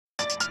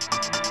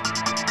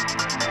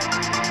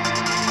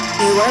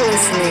You are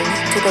listening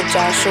to the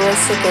Joshua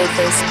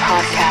Sigafus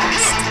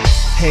podcast.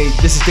 Hey,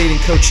 this is dating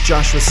coach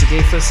Joshua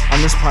Sigafus.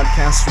 On this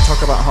podcast, we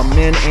talk about how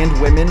men and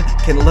women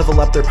can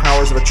level up their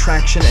powers of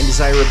attraction and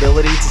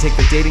desirability to take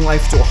their dating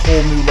life to a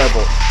whole new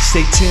level.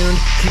 Stay tuned,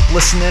 keep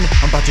listening.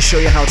 I'm about to show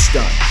you how it's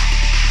done.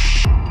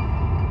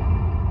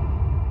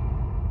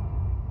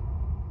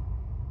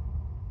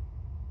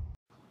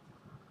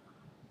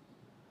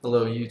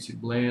 Hello,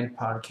 YouTube land,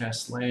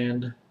 podcast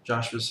land.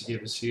 Joshua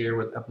Sigafus here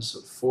with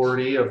episode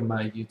 40 of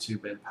my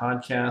YouTube and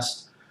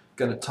podcast.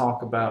 Going to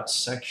talk about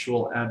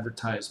sexual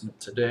advertisement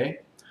today.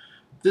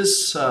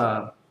 This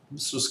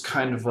was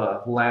kind of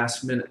a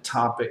last-minute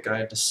topic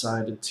I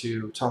decided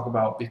to talk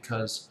about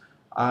because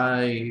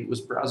I was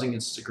browsing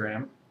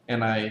Instagram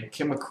and I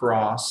came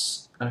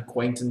across an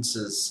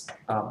acquaintance's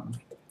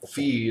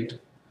feed,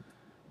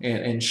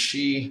 and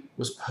she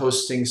was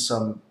posting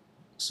some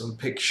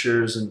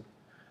pictures and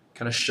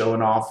kind of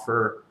showing off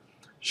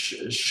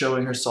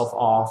showing herself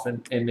off,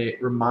 and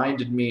it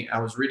reminded me. I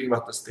was reading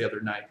about this the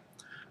other night.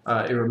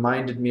 It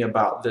reminded me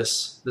about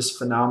this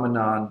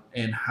phenomenon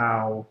and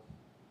how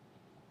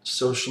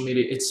social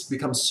media, it's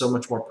become so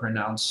much more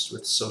pronounced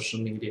with social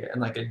media and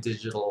like a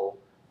digital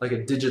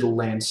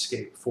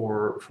landscape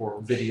for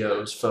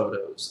videos,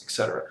 photos,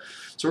 etc.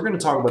 So we're going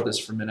to talk about this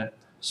for a minute.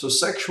 So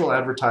sexual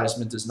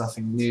advertisement is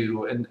nothing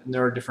new, and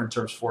there are different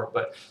terms for it,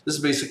 but this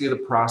is basically the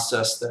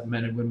process that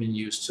men and women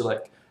use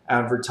to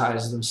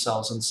advertise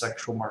themselves in the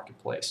sexual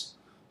marketplace.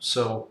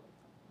 So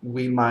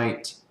we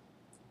might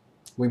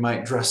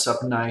dress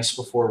up nice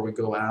before we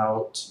go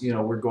out.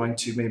 We're going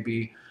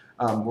to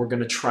we're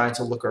going to try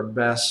to look our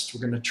best. We're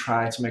going to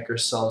try to make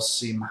ourselves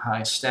seem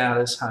high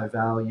status, high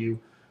value.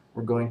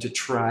 We're going to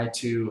try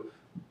to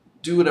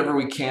do whatever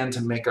we can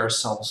to make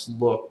ourselves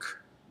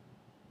look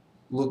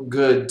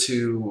good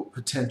to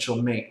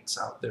potential mates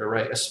out there,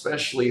 right?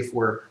 Especially if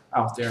we're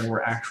out there and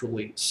we're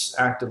actually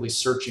actively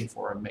searching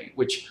for a mate,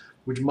 which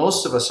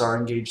most of us are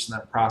engaged in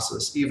that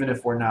process, even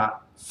if we're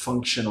not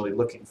functionally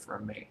looking for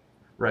a mate,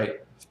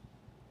 right?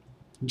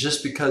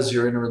 Just because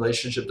you're in a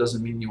relationship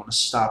doesn't mean you want to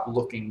stop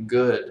looking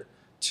good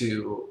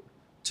to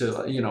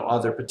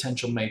other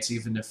potential mates,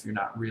 even if you're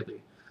not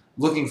really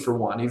looking for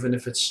one, even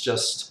if it's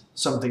just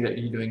something that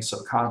you're doing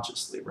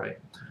subconsciously, right?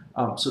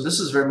 So this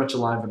is very much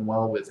alive and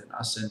well within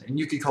us, and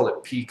you could call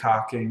it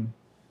peacocking.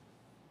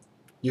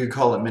 You could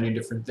call it many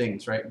different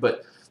things, right?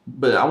 But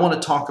I want to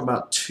talk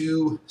about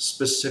two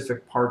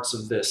specific parts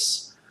of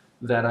this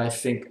that I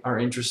think are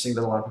interesting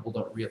that a lot of people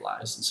don't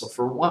realize. And so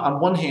on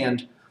one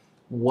hand,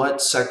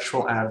 what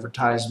sexual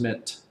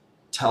advertisement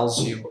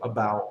tells you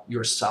about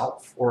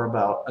yourself or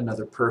about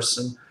another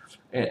person,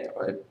 and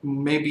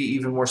maybe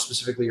even more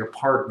specifically your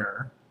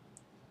partner.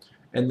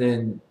 And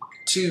then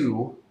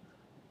two,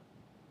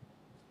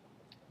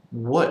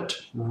 what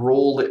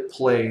role it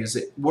plays,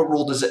 what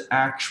role does it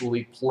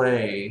actually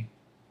play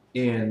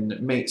in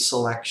mate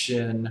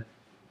selection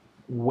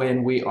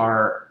when we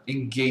are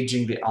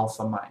engaging the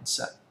alpha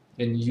mindset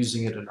and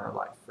using it in our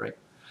life, right?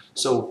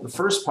 So the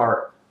first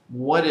part,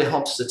 what it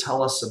helps to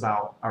tell us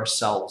about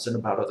ourselves and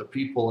about other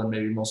people, and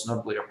maybe most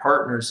notably our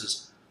partners,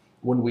 is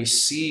when we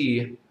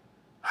see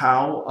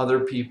how other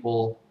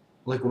people,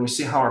 when we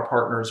see how our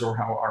partners or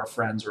how our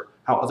friends or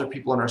how other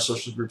people in our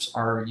social groups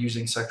are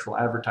using sexual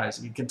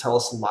advertising, it can tell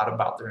us a lot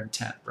about their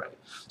intent, right?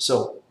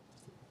 So,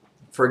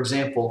 for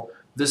example,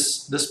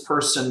 this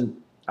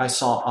person I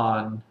saw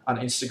on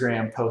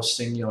Instagram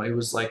posting, it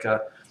was like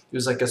a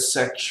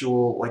sexy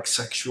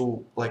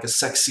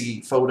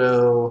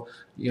photo.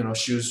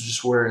 She was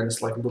just wearing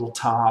this little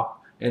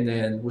top, and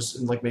then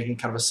was making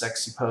kind of a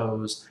sexy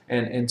pose,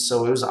 and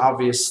so it was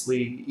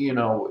obviously,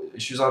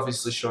 she was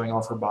obviously showing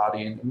off her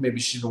body, and maybe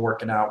she's been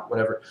working out,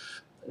 whatever.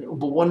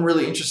 But one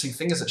really interesting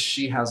thing is that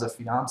she has a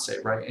fiance,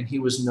 right? And he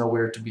was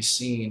nowhere to be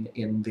seen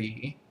in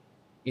the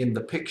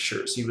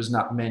pictures. He was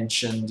not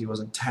mentioned. He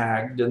wasn't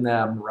tagged in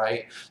them,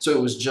 right? So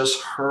it was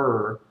just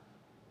her,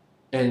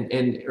 and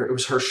it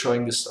was her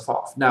showing this stuff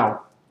off.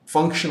 Now,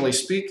 functionally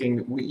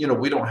speaking,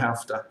 we don't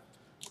have to.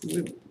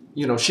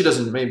 She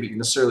doesn't maybe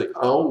necessarily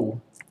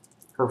owe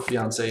her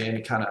fiance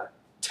any kind of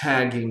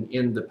tagging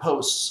in the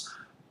posts,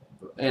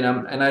 and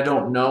I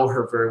don't know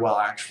her very well,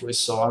 actually,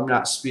 so I'm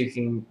not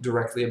speaking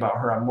directly about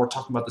her. I'm more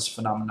talking about this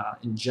phenomenon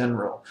in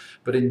general.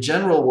 But in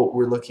general, what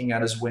we're looking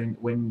at is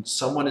when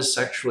someone is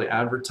sexually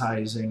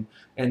advertising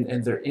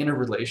and they're in a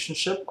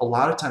relationship, a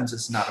lot of times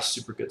it's not a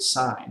super good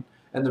sign.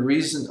 And the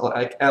reason,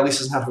 at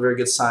least it's not a very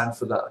good sign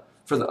for the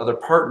other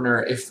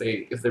partner if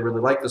they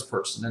really like this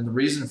person. And the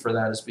reason for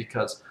that is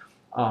because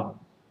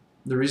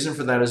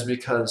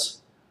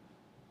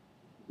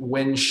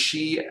when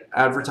she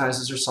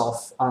advertises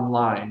herself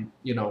online,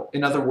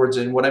 in other words,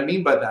 and what I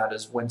mean by that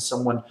is when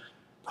someone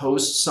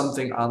posts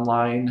something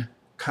online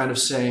kind of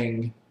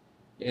saying,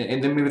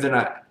 and then maybe they're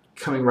not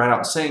coming right out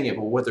and saying it,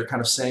 but what they're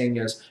kind of saying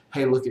is,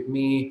 hey, look at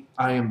me,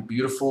 I am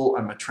beautiful,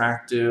 I'm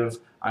attractive,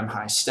 I'm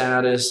high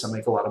status, I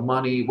make a lot of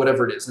money,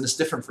 whatever it is. And it's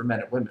different for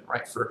men and women,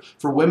 right? For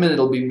women,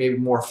 it'll be maybe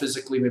more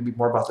physically, maybe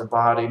more about their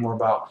body, more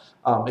about,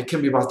 it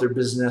can be about their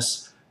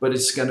business. but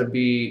it's going to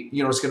be,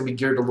 it's going to be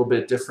geared a little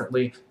bit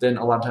differently than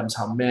a lot of times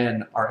how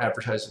men are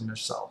advertising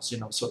themselves.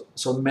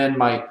 So men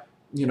might,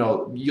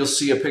 you'll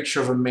see a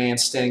picture of a man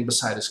standing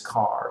beside his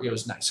car,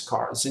 his nice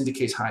car. This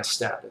indicates high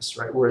status,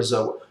 right? Whereas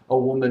a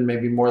woman may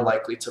be more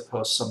likely to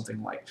post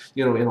something like,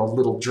 in a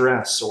little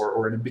dress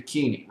or in a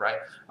bikini, right?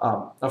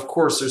 Of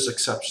course, there's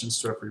exceptions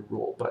to every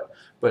rule,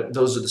 but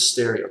those are the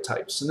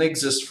stereotypes, and they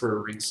exist for a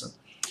reason.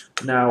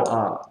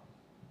 Now,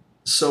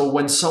 so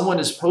when someone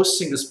is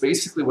posting this,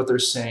 basically what they're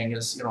saying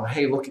is,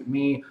 hey, look at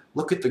me,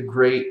 look at the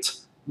great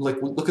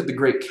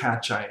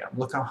catch I am.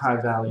 Look how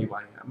high value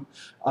I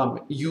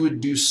am. You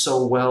would do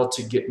so well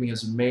to get me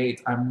as a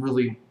mate. I'm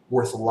really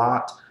worth a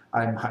lot.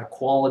 I'm high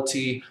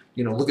quality.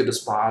 Look at this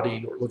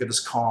body, or look at this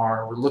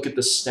car, or look at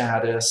this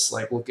status.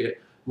 Like, look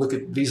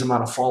at these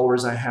amount of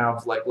followers I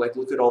have. Like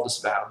look at all this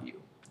value.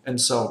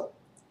 And so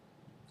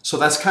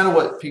that's kind of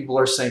what people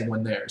are saying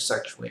when they're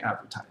sexually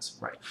advertising,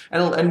 right?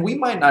 And we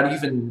might not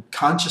even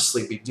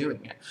consciously be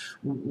doing it.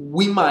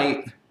 We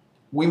might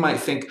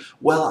think,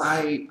 well,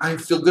 I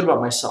feel good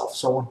about myself,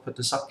 so I want to put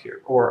this up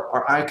here.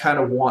 Or I kind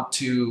of want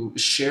to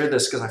share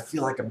this because I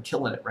feel like I'm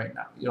killing it right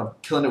now.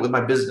 Killing it with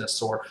my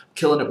business, or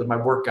killing it with my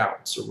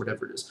workouts, or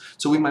whatever it is.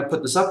 So we might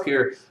put this up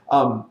here.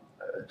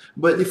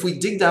 But if we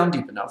dig down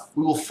deep enough,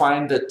 we'll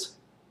find that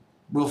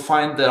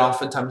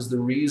oftentimes the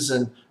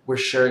reason we're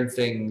sharing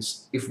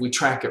things, if we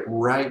track it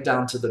right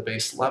down to the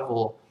base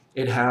level,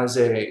 it has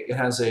a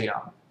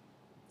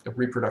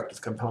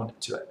reproductive component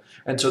to it.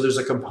 And so there's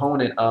a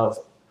component of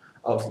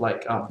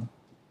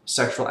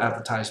sexual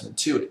advertisement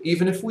to it,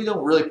 even if we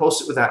don't really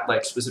post it with that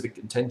specific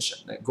intention,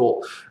 that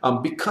goal,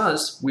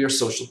 because we are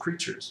social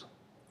creatures.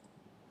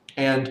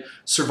 And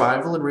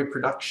survival and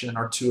reproduction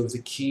are two of the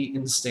key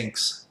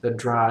instincts that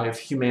drive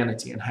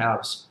humanity and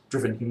has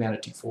driven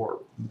humanity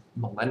for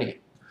millennia.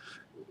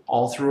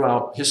 All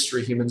throughout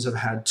history, humans have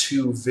had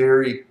two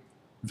very,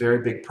 very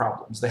big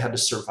problems. They had to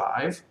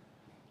survive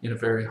in a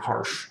very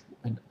harsh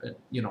and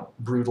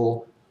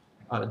brutal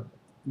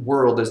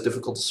world that's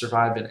difficult to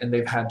survive in, and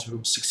they've had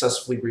to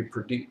successfully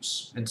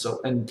reproduce.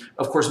 And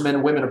of course, men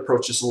and women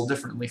approach this a little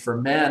differently. For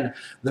men,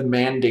 the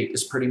mandate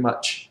is pretty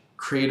much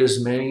create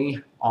as many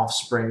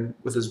offspring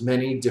with as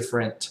many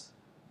different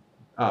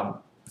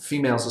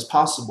females as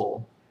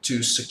possible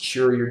to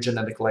secure your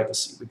genetic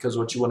legacy. Because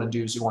what you want to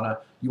do is you want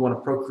to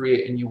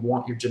procreate, and you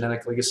want your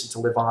genetic legacy to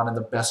live on, and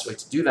the best way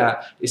to do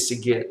that is to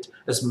get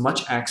as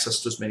much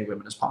access to as many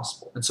women as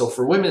possible. And so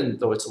for women,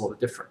 though, it's a little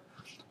different.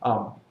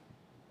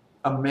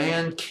 A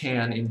man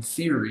can, in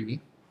theory,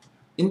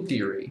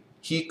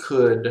 he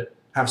could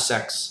have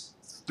sex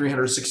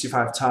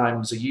 365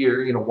 times a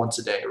year, once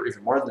a day or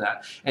even more than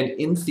that. And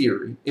in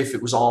theory, if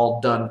it was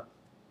all done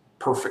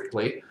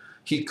perfectly,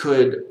 he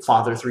could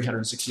father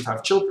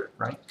 365 children,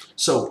 right?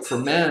 So for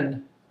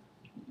men,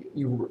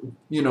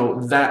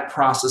 that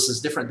process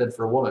is different than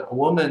for a woman. A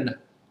woman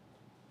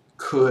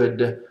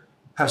could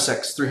have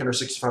sex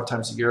 365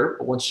 times a year,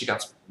 but once she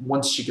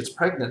gets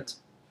pregnant,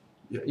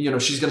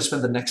 she's going to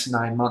spend the next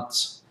 9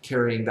 months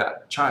carrying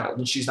that child,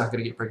 and she's not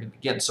going to get pregnant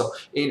again. So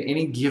in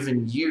any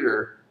given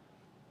year,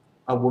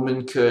 a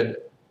woman could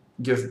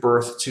give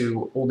birth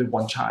to only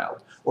one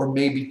child, or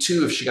maybe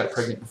two if she got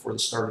pregnant before the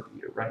start of the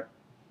year, right?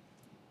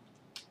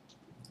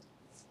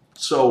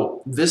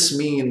 So this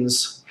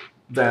means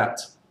that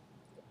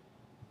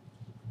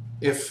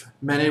if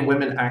men and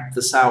women act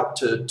this out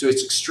to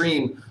its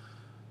extreme,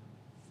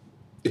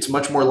 it's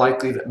much more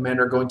likely that men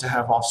are going to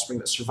have offspring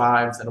that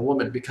survive than a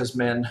woman, because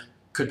men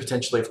could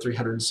potentially have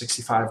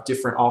 365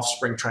 different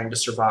offspring trying to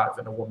survive,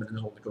 and a woman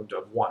is only going to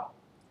have one.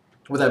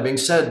 With that being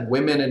said,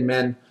 women and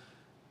men,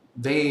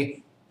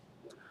 they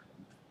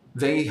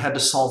had to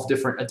solve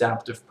different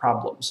adaptive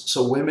problems.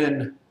 So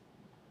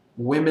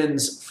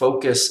women's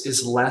focus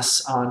is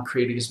less on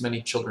creating as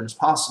many children as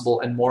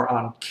possible and more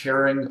on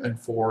caring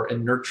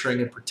and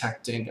nurturing and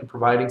protecting and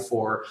providing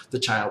for the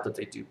child that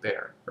they do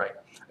bear, right?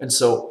 And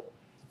so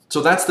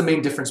that's the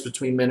main difference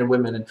between men and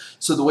women. And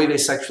so the way they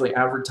sexually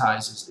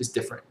advertise is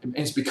different. And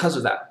it's because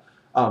of that.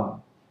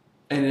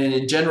 And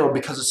in general,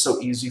 because it's so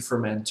easy for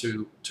men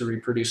to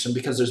reproduce, and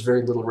because there's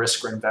very little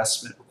risk or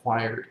investment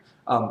required,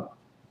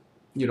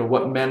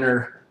 what men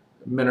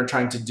are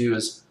trying to do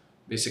is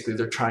basically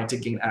they're trying to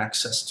gain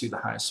access to the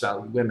highest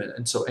value women.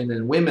 And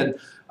then women,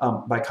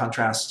 by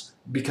contrast,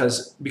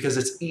 because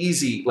it's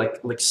easy, like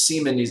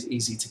semen is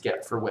easy to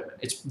get for women.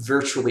 It's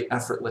virtually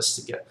effortless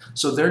to get.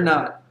 So they're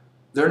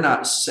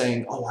not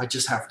saying, oh, I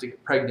just have to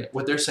get pregnant.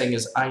 What they're saying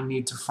is, I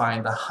need to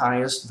find the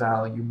highest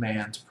value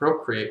man to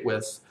procreate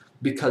with,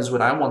 because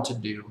what I want to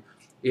do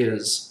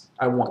is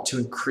I want to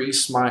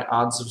increase my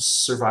odds of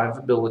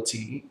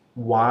survivability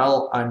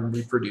while I'm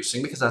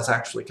reproducing, because that's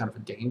actually kind of a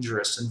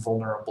dangerous and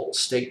vulnerable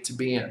state to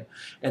be in.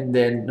 And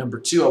then number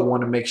two, I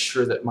want to make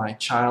sure that my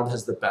child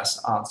has the best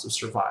odds of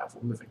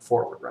survival moving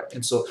forward, right?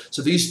 And so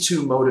these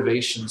two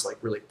motivations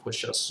really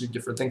push us to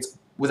different things.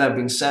 With that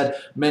being said,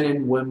 men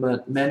and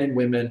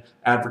women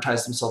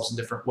advertise themselves in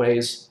different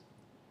ways.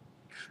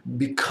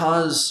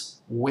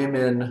 Because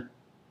women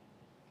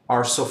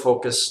are so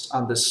focused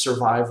on this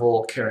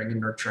survival, caring, and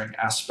nurturing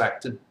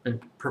aspect and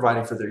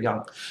providing for their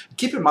young.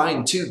 Keep in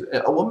mind, too,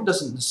 a woman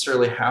doesn't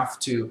necessarily have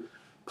to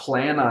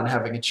plan on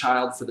having a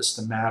child for this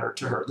to matter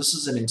to her. This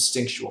is an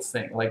instinctual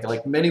thing.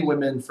 Like many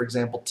women, for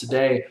example,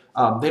 today,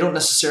 they don't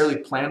necessarily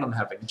plan on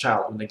having a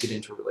child when they get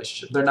into a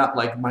relationship. They're not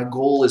like, my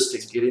goal is to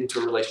get into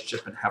a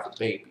relationship and have a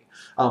baby.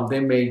 They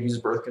may use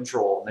birth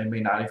control. They may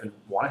not even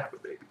want to have a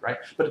baby, right?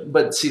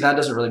 But see, that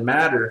doesn't really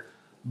matter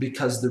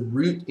because the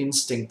root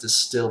instinct is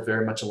still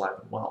very much alive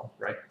and well,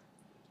 right?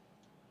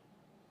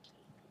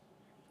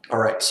 All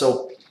right,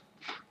 so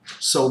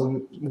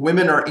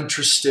women are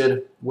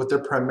interested, what they're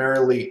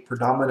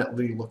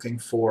predominantly looking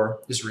for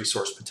is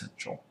resource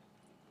potential.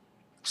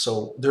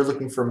 So they're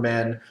looking for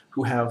men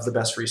who have the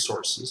best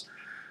resources.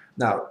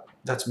 Now,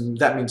 that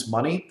means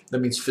money, that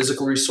means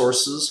physical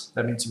resources,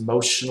 that means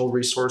emotional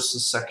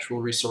resources,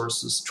 sexual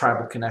resources,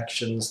 tribal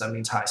connections, that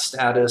means high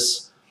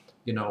status.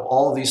 You know,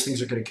 all of these things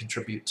are going to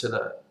contribute to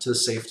the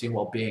safety and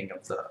well-being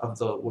of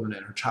the woman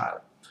and her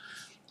child.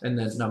 And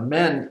then now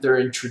men, they're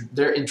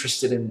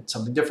interested in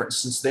something different,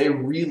 since their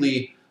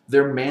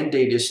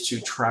mandate is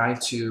to try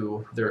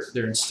to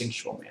their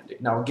instinctual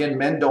mandate. Now again,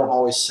 men don't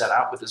always set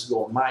out with this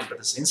goal in mind, but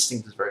this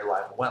instinct is very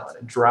alive and well, and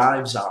it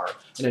drives our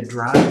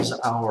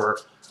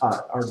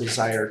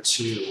desire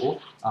to.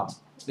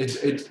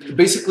 It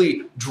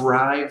basically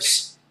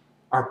drives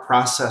our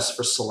process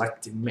for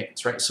selecting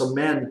mates, right? So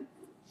men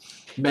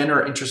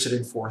are interested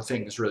in four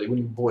things, really, when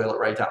you boil it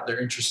right down.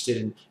 They're interested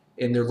in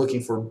they're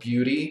looking for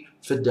beauty,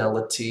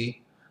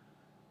 fidelity.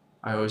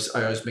 I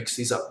always mix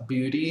these up: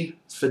 beauty,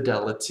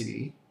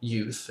 fidelity,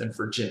 youth, and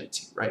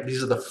virginity, right?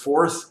 These are the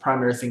fourth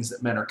primary things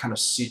that men are kind of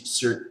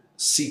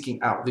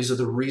seeking out. These are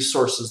the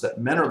resources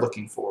that men are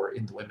looking for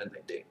in the women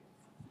they date.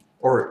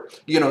 Or,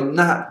 you know,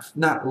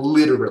 not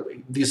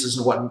literally, this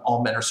isn't what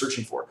all men are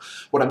searching for.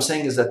 What I'm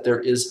saying is that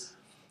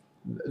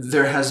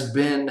there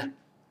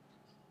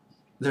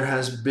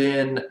has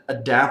been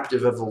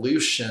adaptive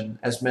evolution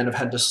as men have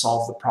had to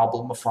solve the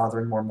problem of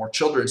fathering more and more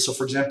children. So,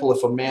 for example,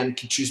 if a man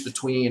could choose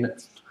between,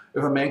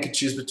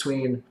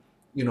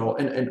 you know,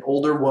 an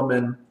older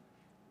woman,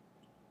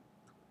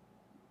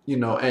 you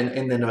know,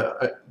 and then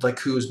like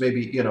who's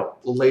maybe, you know,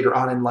 later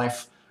on in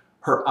life,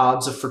 her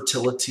odds of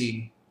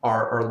fertility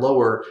are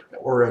lower,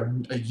 or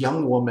a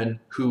young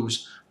woman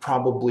who's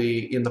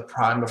probably in the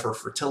prime of her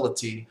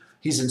fertility,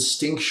 he's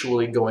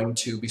instinctually going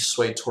to be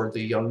swayed toward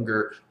the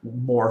younger,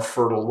 more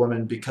fertile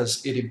woman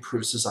because it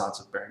improves his odds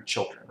of bearing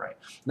children, right?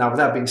 Now, with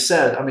that being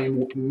said, I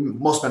mean,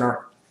 most men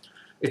aren't,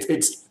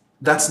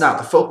 that's not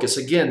the focus.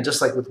 Again,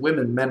 just like with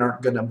women, men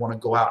aren't going to want to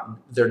go out and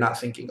they're not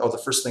thinking, oh, the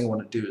first thing I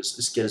want to do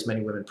is get as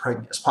many women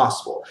pregnant as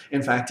possible.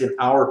 In fact, in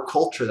our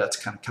culture, that's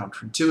kind of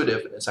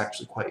counterintuitive, and it's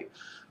actually quite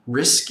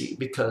risky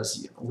because,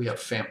 you know, we have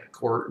family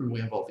court and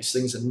we have all these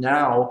things, and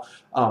now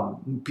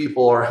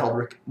people are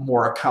held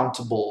more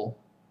accountable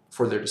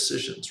for their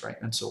decisions, right?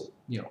 And so,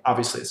 you know,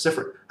 obviously it's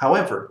different.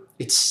 However,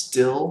 it's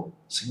still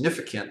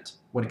significant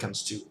when it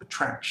comes to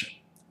attraction.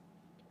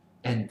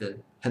 And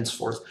then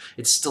henceforth,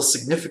 it's still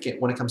significant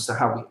when it comes to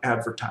how we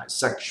advertise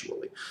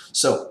sexually.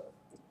 So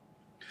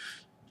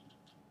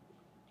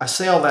I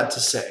say all that to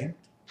say,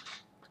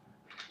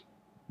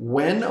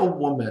 when a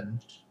woman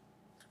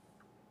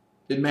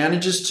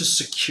manages to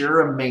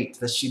secure a mate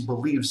that she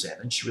believes in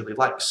and she really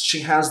likes,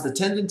 she has the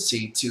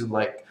tendency to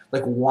like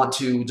want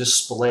to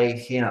display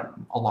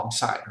him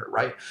alongside her,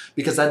 right?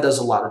 Because that does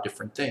a lot of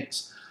different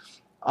things.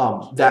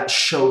 That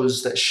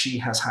shows that she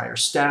has higher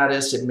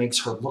status. It makes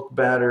her look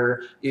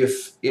better.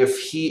 If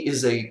he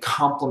is a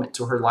complement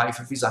to her life,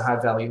 if he's a high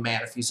value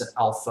man, if he's an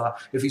alpha,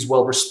 if he's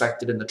well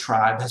respected in the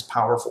tribe, has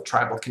powerful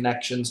tribal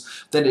connections,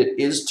 then it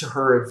is to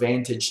her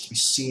advantage to be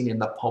seen in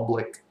the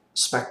public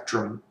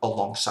spectrum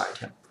alongside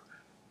him.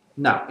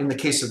 Now, in the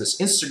case of this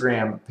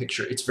Instagram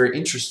picture, it's very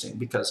interesting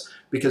because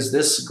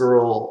this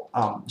girl,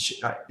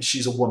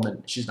 she's a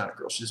woman. She's not a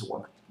girl. She's a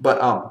woman.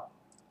 But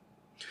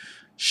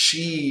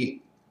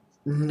she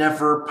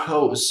never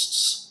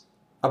posts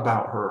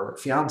about her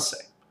fiance.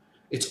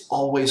 It's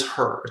always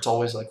her. It's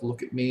always like,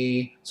 look at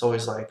me. It's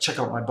always like, check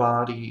out my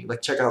body.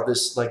 Like, check out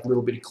this like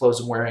little bitty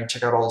clothes I'm wearing.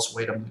 Check out all this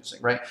weight I'm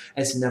losing, right?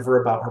 And it's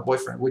never about her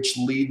boyfriend, which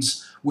would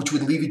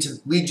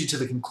lead you to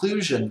the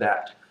conclusion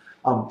that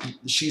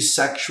she's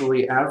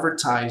sexually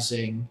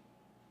advertising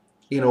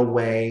in a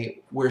way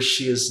where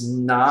she is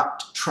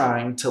not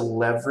trying to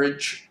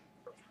leverage.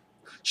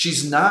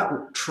 She's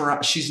not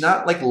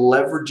like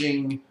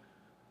leveraging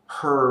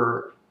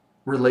her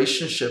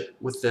relationship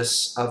with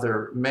this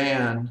other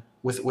man,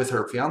 with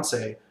her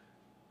fiance,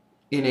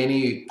 in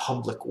any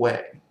public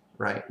way,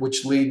 right?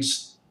 Which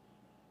leads,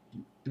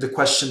 the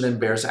question then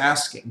bears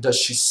asking, does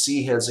she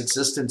see his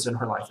existence in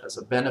her life as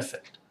a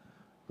benefit,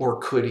 or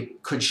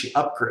could she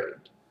upgrade?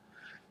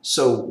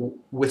 So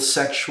with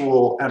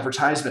sexual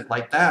advertisement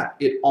like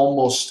that,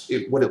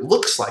 what it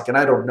looks like, and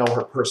I don't know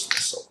her personally,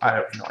 so I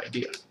have no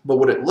idea, but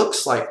what it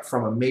looks like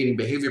from a mating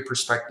behavior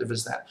perspective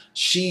is that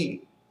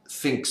she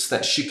thinks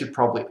that she could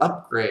probably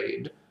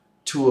upgrade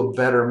to a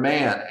better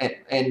man,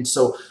 and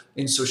so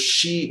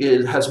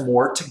has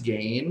more to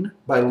gain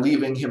by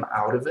leaving him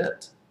out of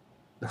it,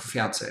 the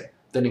fiance,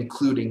 than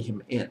including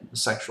him in the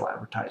sexual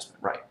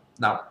advertisement, right?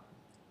 Now,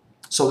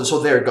 so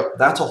there you go.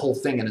 That's a whole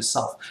thing in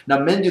itself. Now,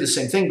 men do the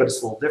same thing, but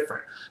it's a little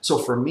different. So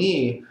for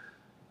me,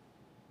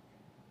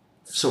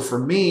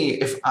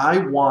 if I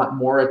want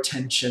more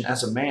attention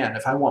as a man,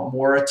 if I want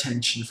more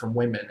attention from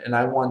women, and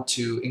I want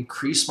to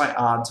increase my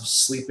odds of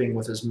sleeping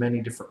with as many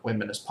different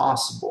women as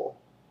possible,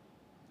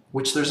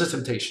 which there's a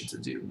temptation to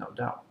do, no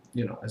doubt.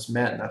 You know, as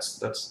men,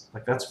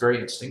 that's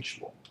very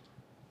instinctual.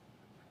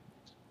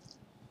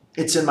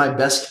 It's in my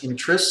best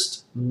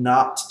interest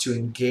not to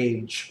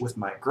engage with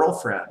my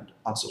girlfriend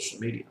on social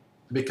media,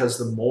 because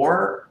the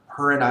more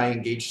her and I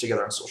engage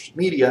together on social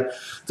media,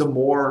 the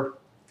more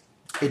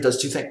it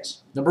does two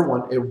things. Number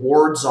one, it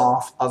wards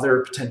off other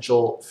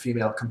potential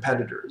female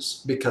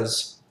competitors,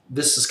 because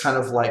this is kind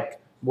of like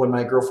when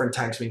my girlfriend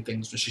tags me in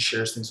things, when she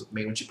shares things with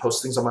me, when she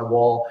posts things on my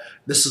wall,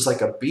 this is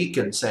like a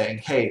beacon saying,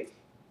 hey,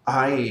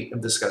 I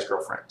am this guy's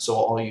girlfriend, so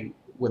all you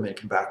women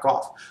can back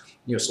off.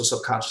 You know, so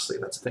subconsciously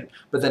that's a thing.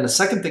 But then the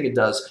second thing it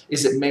does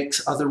is it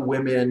makes other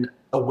women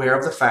aware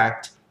of the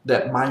fact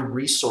that my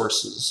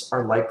resources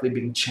are likely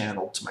being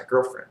channeled to my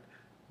girlfriend.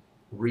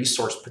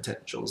 Resource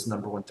potential is the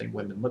number one thing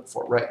women look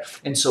for, right?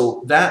 And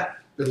so that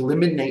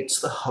eliminates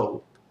the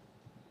hope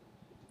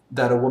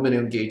that a woman who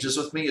engages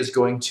with me is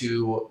going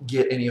to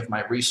get any of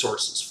my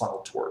resources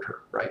funneled toward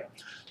her, right?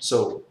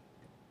 So,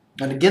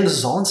 and again, this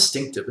is all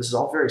instinctive. This is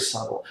all very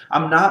subtle.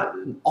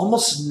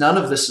 Almost none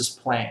of this is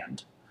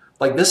planned.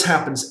 Like, this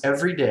happens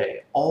every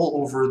day,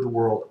 all over the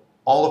world,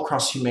 all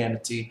across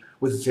humanity,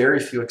 with very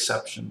few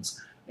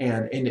exceptions.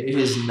 And it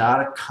is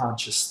not a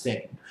conscious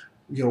thing.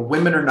 You know,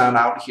 women are not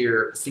out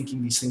here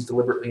thinking these things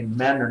deliberately, and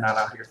men are not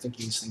out here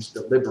thinking these things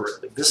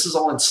deliberately. This is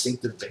all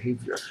instinctive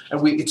behavior.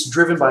 And it's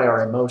driven by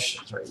our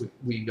emotions, right?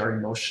 We are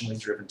emotionally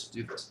driven to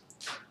do this.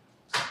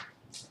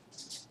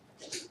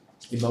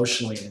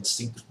 Emotionally and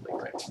instinctively,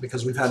 right?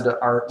 Because we've had to,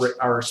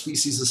 our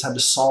species has had to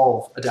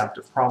solve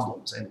adaptive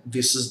problems, and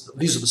these are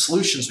the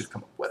solutions we've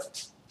come up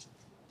with.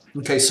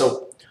 Okay,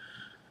 so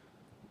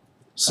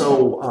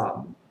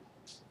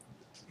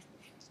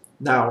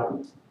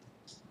now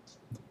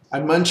I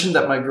mentioned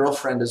that my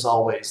girlfriend is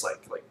always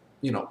like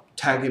you know,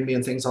 tagging me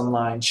in things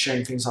online,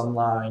 sharing things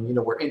online. You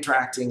know, we're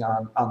interacting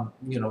on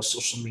you know,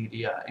 social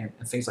media and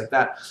things like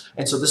that.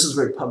 And so this is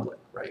very public,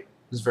 right?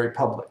 This is very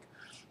public.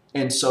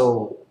 And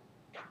so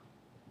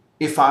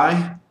if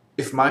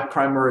my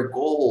primary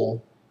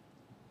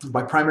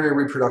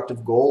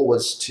reproductive goal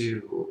was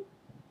to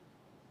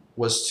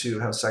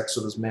have sex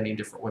with as many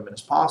different women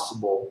as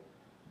possible,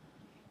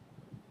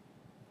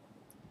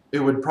 it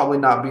would probably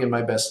not be in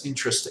my best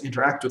interest to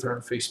interact with her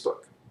on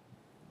Facebook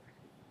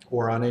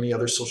or on any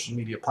other social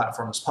media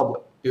platform that's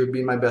public. It would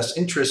be in my best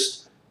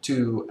interest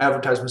to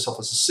advertise myself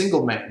as a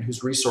single man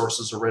whose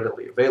resources are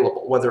readily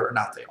available, whether or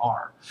not they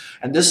are.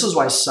 And this is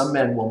why some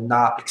men will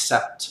not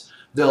accept.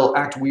 They'll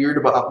act weird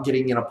about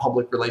getting in a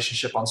public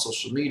relationship on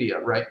social media,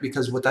 right?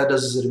 Because what that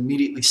does is it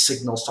immediately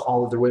signals to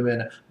all other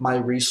women, my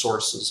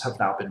resources have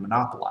now been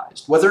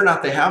monopolized. Whether or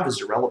not they have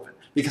is irrelevant,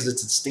 because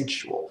it's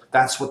instinctual.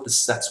 That is what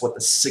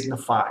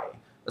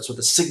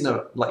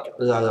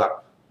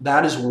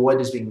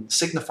is being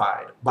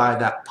signified by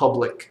that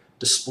public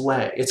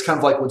display. It's kind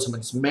of like when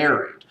someone's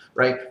married,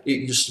 right?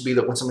 It used to be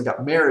that when someone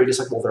got married, it's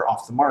like, well, they're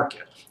off the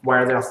market. Why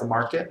are they off the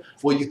market?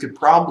 Well, you could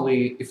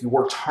probably, if you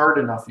worked hard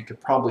enough, you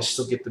could probably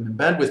still get them in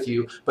bed with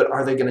you, but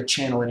are they going to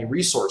channel any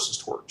resources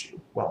towards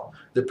you? Well,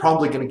 they're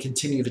probably going to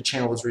continue to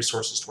channel those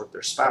resources toward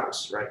their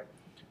spouse, right?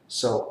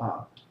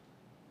 So,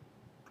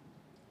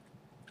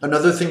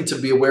 another thing to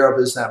be aware of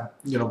is that,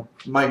 you know,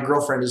 my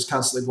girlfriend is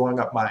constantly blowing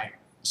up my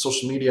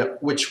social media,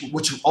 which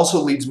also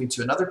leads me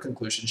to another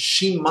conclusion.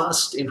 She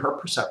must, in her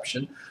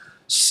perception,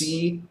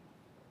 see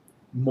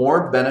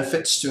more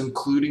benefits to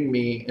including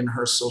me in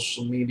her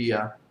social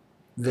media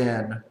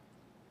than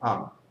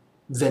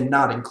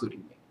not including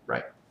me,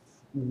 right?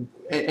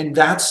 And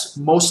that's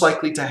most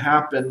likely to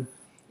happen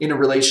in a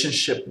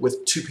relationship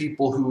with two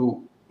people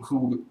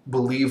who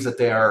believe that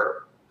they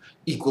are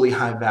equally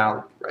high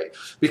value, right?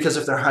 Because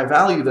if they're high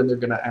value, then they're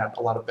going to add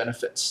a lot of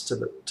benefits to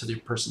the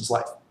person's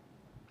life.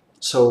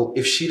 So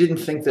if she didn't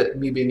think that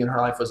me being in her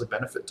life was a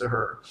benefit to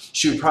her,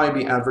 she would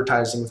probably be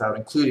advertising without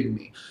including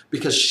me,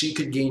 because she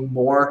could gain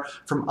more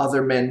from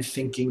other men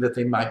thinking that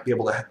they might be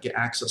able to get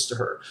access to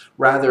her.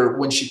 Rather,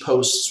 when she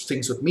posts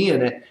things with me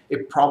in it,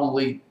 it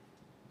probably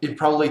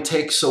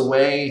takes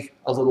away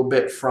a little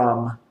bit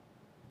from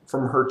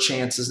her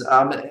chances.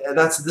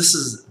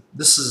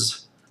 This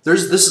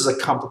is a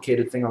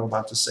complicated thing I'm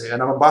about to say,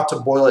 and I'm about to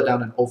boil it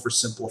down and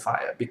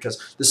oversimplify it,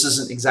 because this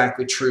isn't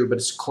exactly true, but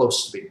it's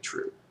close to being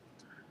true.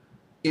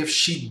 If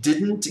she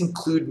didn't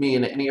include me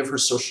in any of her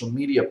social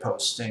media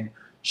posting,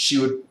 she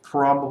would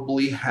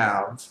probably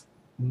have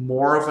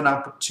more of an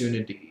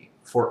opportunity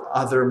for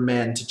other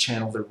men to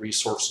channel their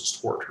resources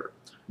toward her.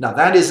 Now,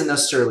 that isn't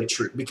necessarily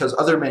true, because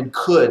other men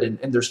could,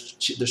 and there's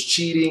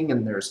cheating,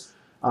 and there's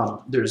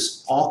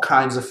There's all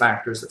kinds of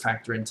factors that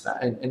factor into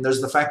that. And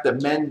there's the fact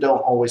that men don't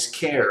always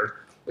care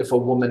if a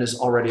woman is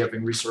already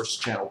having resources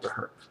channeled to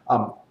her.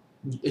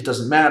 It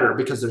doesn't matter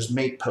because there's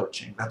mate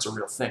poaching. That's a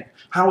real thing.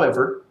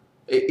 However,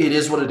 it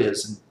is what it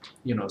is. And,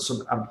 you know,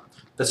 so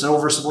that's an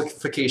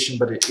oversimplification,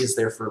 but it is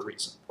there for a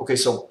reason. Okay,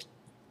 so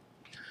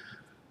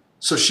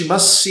she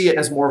must see it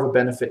as more of a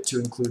benefit to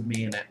include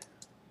me in it.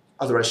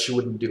 Otherwise, she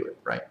wouldn't do it,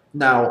 right?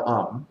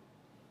 Now,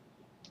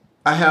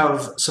 I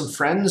have some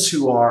friends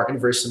who are in a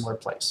very similar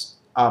place.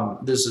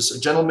 There's this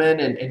gentleman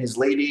and his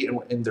lady,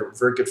 and they're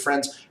very good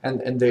friends,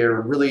 and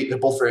they're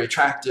both very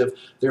attractive.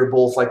 They're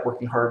both like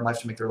working hard in life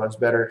to make their lives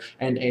better,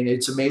 and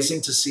it's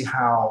amazing to see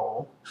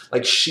how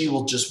like she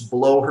will just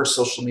blow her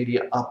social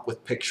media up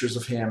with pictures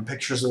of him,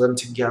 pictures of them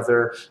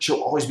together.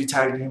 She'll always be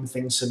tagging him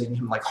things, sending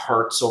him like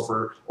hearts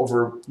over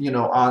you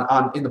know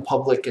on in the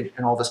public and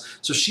all this.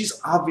 So she's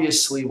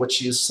obviously, what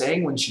she is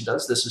saying when she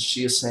does this is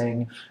she is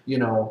saying, you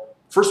know,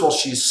 first of all,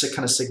 she's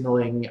kind of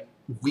signaling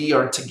we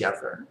are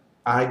together.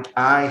 I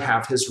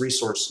have his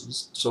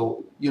resources.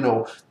 So, you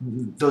know,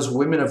 those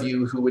women of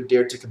you who would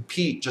dare to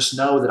compete, just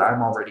know that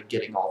I'm already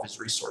getting all of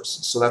his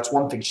resources. So that's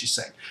one thing she's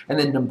saying. And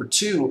then number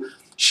two,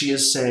 she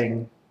is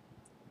saying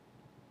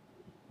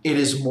it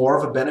is more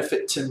of a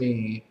benefit to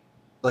me.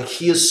 Like,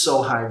 he is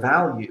so high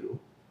value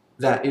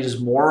that it is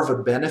more of a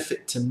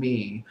benefit to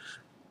me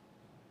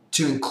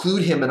to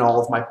include him in all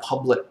of my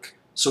public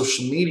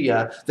social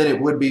media than it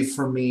would be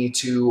for me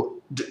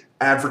to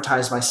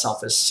advertise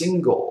myself as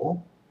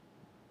single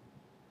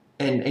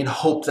and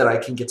hope that I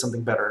can get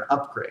something better and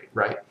upgrade,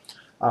 right?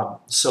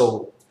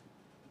 So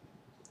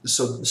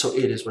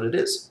it is what it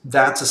is.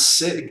 That's a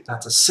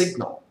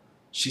signal.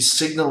 She's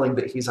signaling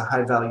that he's a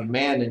high value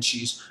man, and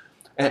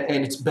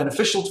and it's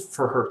beneficial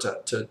for her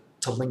to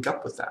link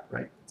up with that,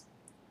 right?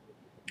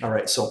 All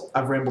right, so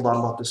I've rambled on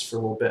about this for a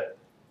little bit.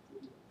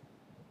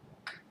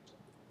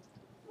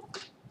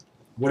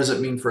 What does it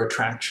mean for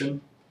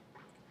attraction?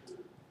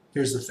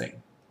 Here's the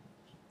thing.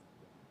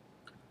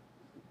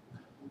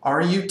 Are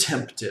you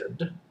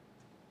tempted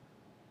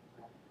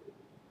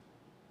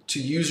to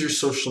use your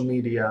social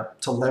media,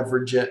 to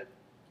leverage it,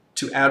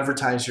 to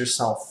advertise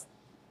yourself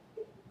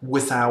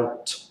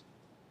without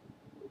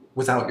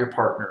your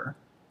partner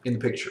in the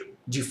picture?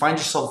 Do you find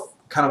yourself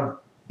kind of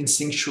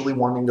instinctually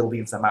wanting to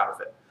leave them out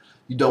of it?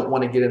 You don't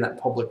want to get in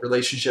that public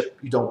relationship.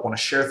 You don't want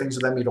to share things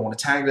with them. You don't want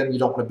to tag them. You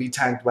don't want to be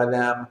tagged by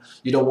them.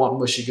 You don't want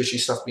mushy-gushy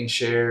stuff being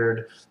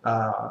shared.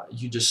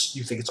 You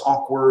think it's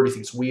awkward. You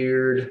think it's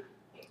weird.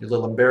 You're a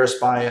little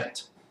embarrassed by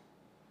it.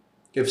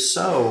 If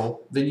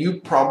so, then you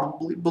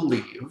probably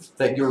believe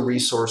that your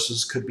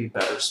resources could be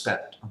better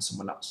spent on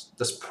someone else.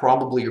 That's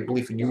probably your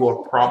belief, and you are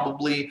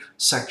probably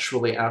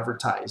sexually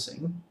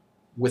advertising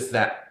with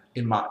that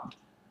in mind.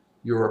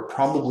 You're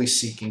probably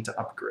seeking to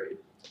upgrade.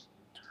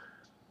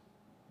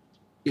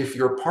 If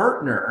your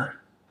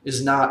partner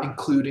is not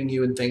including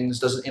you in things,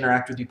 doesn't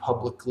interact with you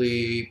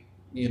publicly,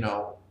 you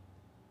know,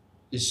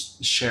 is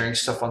sharing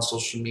stuff on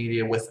social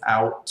media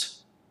without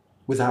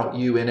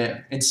you in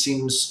it, and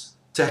seems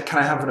to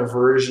kind of have an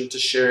aversion to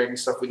sharing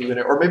stuff with you in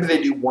it, or maybe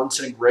they do once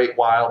in a great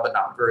while but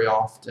not very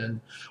often,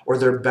 or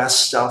their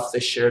best stuff they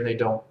share and they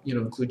don't, you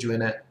know, include you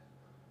in it,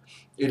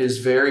 it is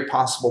very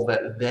possible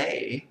that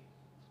they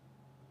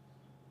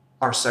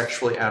are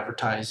sexually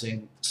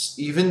advertising,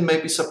 even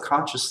maybe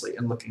subconsciously,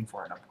 and looking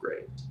for an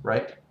upgrade,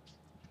 right?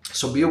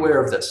 So be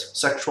aware of this.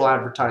 Sexual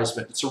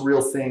advertisement, it's a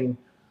real thing.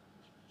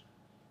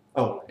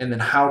 Oh, and then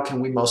how can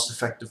we most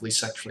effectively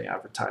sexually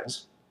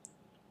advertise?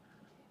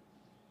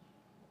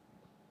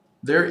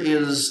 There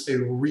is a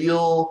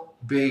real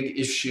big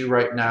issue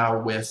right now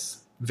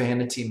with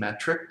vanity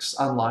metrics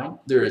online.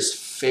 There is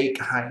fake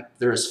hype,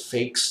 there is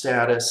fake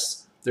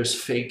status, there's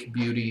fake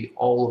beauty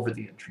all over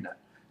the internet.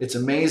 It's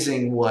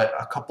amazing what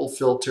a couple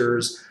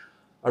filters,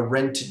 a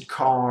rented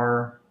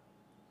car,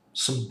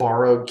 some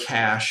borrowed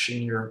cash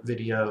in your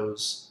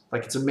videos,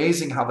 like, it's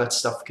amazing how that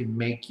stuff can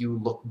make you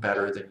look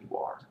better than you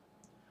are.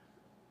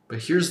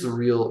 But here's the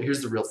real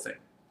thing.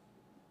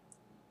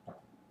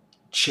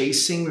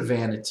 Chasing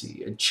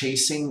vanity and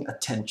chasing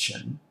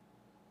attention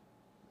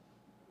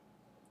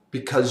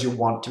because you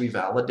want to be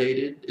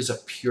validated is a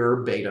pure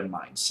beta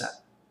mindset.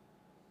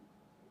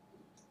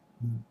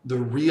 The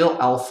real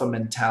alpha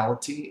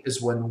mentality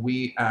is when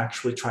we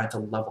actually try to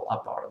level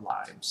up our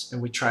lives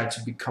and we try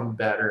to become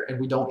better, and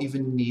we don't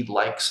even need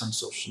likes on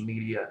social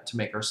media to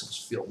make ourselves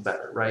feel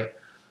better, right?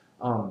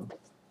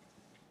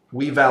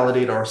 We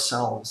validate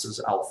ourselves as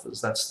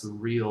alphas. That's the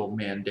real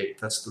mandate.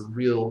 That's the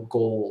real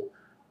goal.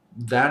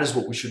 That is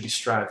what we should be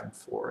striving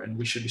for, and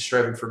we should be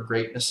striving for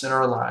greatness in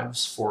our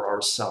lives for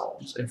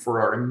ourselves and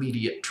for our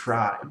immediate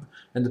tribe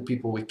and the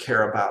people we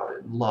care about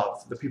and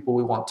love, the people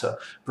we want to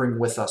bring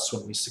with us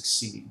when we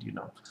succeed, you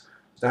know.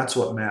 That's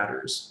what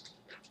matters.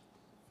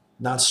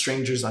 Not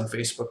strangers on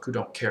Facebook who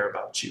don't care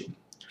about you.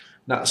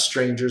 Not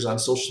strangers on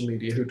social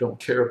media who don't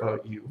care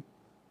about you.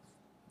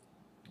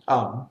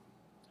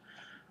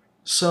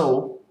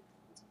 So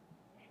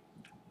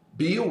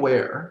be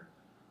aware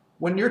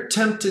when you're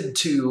tempted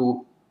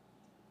to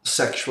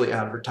sexually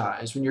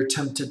advertise, when you're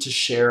tempted to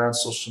share on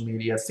social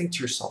media, think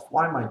to yourself,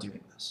 why am I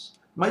doing this?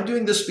 Am I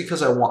doing this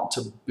because I want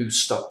to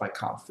boost up my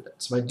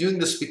confidence? Am I doing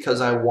this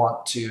because I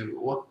want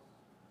to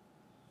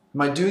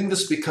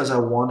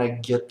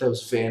get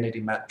those vanity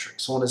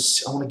metrics? I want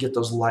to get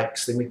those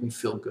likes. They make me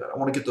feel good. I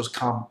want to get those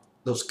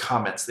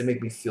comments. They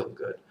make me feel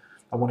good.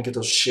 I want to get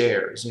those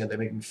shares. They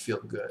make me feel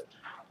good.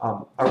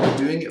 Are we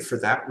doing it for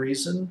that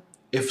reason?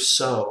 If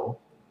so,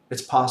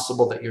 it's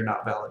possible that you're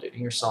not validating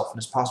yourself, and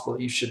it's possible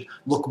that you should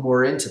look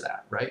more into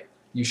that, right?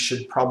 You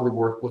should probably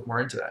look more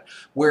into that.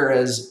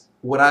 Whereas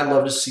what I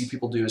love to see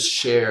people do is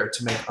share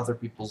to make other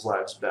people's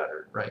lives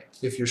better, right?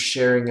 If you're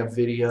sharing a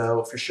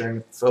video, if you're sharing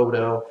a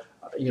photo,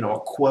 a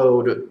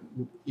quote,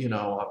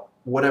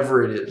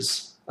 whatever it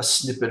is, a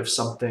snippet of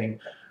something,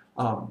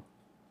 are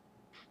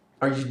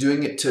you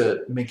doing it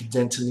to make a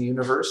dent in the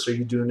universe? Or are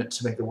you doing it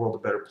to make the world a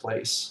better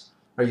place?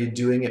 Are you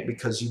doing it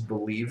because you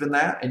believe in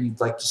that and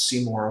you'd like to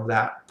see more of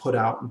that put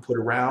out and put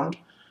around?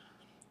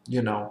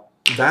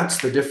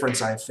 That's the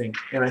difference, I think.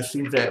 And I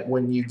think that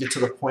when you get to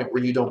the point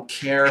where you don't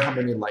care how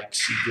many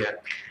likes you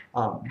get,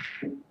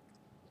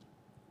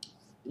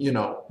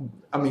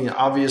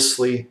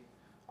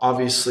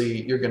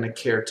 obviously you're going to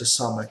care to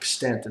some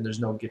extent, and there's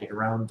no getting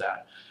around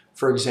that.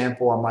 For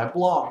example, on my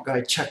blog,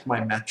 I check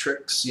my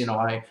metrics.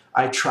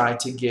 I try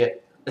to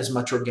get as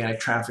much organic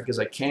traffic as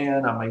I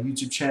can. On my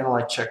YouTube channel,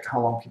 I check how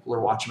long people are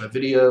watching my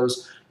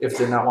videos. If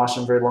they're not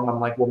watching very long,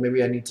 I'm like, well,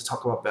 maybe I need to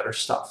talk about better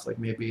stuff. Like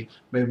maybe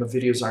my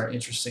videos aren't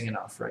interesting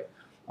enough, right?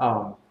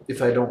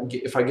 If I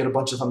get a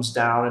bunch of thumbs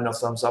down and no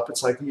thumbs up,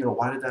 it's like,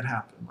 why did that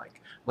happen?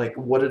 Like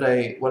what did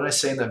I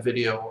say in that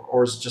video,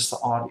 or is it just the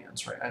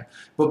audience, right?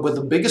 But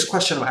the biggest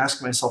question I'm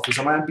asking myself is,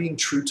 am I being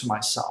true to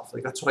myself?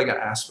 Like that's what I got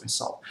to ask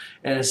myself.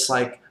 And it's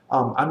like,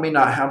 I may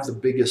not have the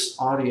biggest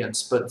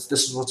audience, but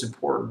this is what's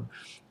important.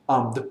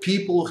 The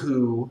people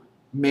who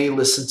may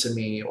listen to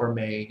me or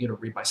may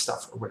read my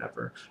stuff or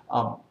whatever,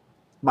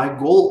 my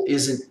goal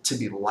isn't to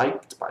be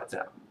liked by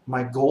them.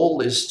 My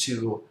goal is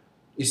to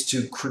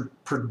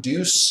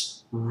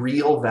produce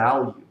real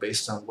value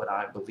based on what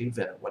I believe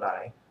in, what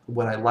I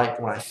like,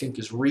 what I think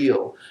is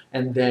real.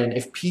 And then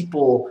if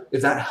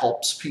that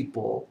helps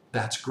people,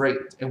 that's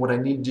great. And what I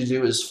need to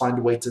do is find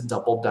a way to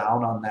double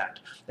down on that,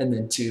 and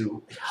then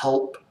to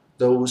help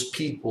those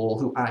people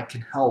who I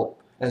can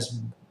help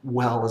as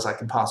well as I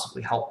can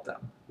possibly help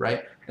them,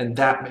 right? And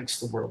that makes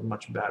the world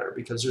much better,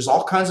 because there's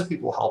all kinds of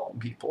people helping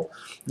people.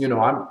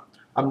 I'm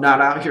not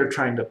out here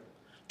trying to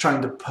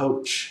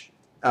poach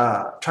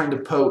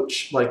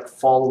like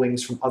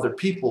followings from other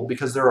people,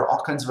 because there are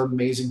all kinds of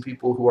amazing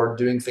people who are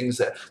doing things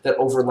that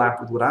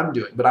overlap with what I'm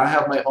doing. But I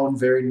have my own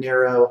very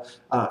narrow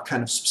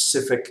kind of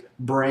specific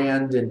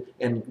brand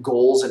and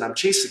goals, and I'm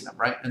chasing them,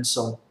 right? And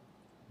so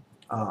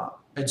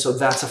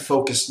that's a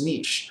focused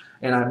niche.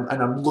 And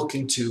I'm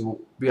looking to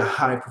be a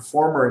high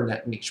performer in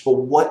that niche. But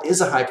what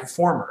is a high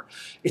performer?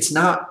 It's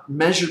not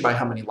measured by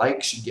how many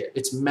likes you get.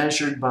 It's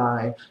measured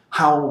by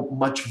how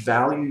much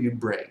value you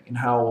bring, and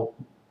how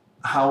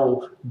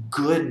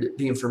good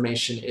the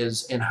information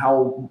is, and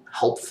how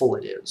helpful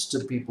it is to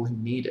the people who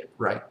need it,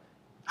 right?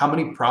 How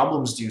many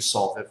problems do you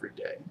solve every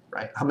day,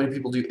 right? How many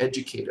people do you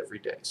educate every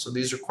day? So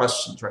these are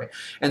questions, right?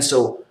 And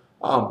so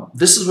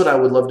this is what I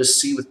would love to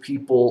see with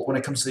people when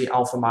it comes to the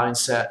alpha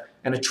mindset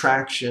and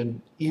attraction,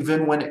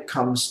 even when it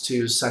comes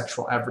to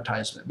sexual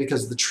advertisement.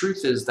 Because the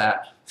truth is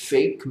that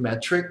fake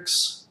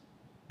metrics,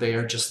 they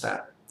are just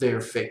that. They are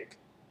fake.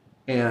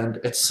 And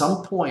at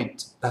some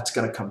point, that's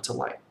going to come to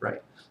light,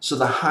 right? So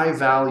the high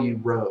value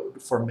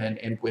road for men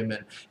and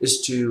women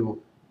is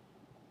to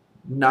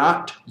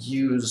not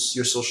use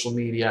your social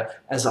media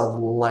as a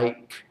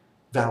like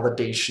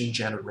validation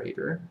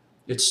generator.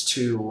 It's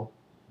to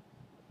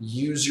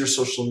use your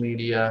social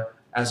media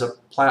as a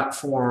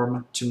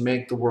platform to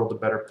make the world a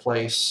better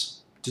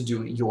place, to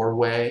do it your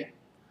way,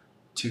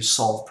 to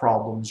solve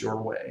problems your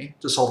way,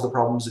 to solve the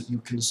problems that you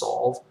can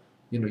solve,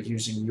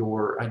 using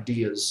your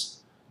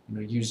ideas,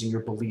 using your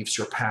beliefs,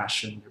 your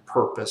passion, your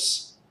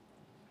purpose,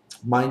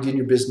 minding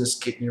your business,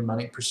 getting your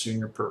money, pursuing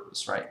your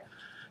purpose, right?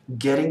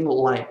 Getting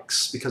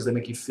likes because they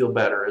make you feel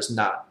better is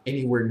not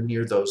anywhere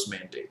near those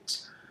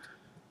mandates.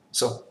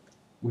 So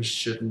we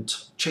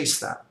shouldn't chase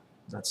that.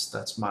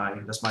 That's my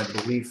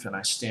belief, and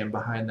I stand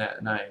behind that.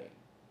 And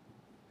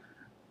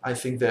I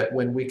think that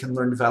when we can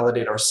learn to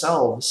validate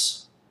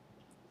ourselves,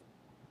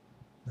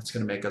 that's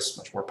going to make us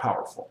much more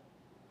powerful.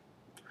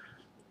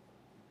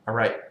 All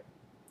right.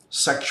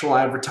 Sexual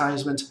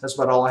advertisement. That's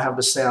about all I have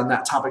to say on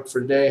that topic for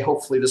today.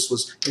 Hopefully this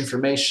was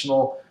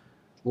informational.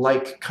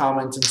 Like,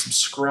 comment, and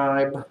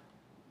subscribe.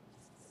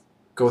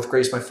 Go with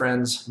grace, my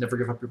friends. Never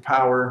give up your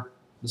power.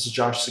 This is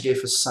Josh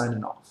Sigafus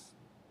signing off.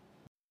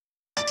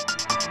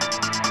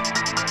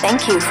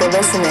 Thank you for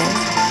listening.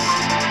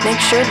 Make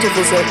sure to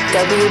visit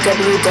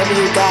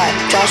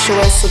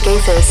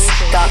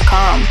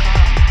www.joshuasagafus.com.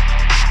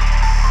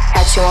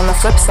 Catch you on the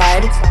flip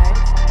side.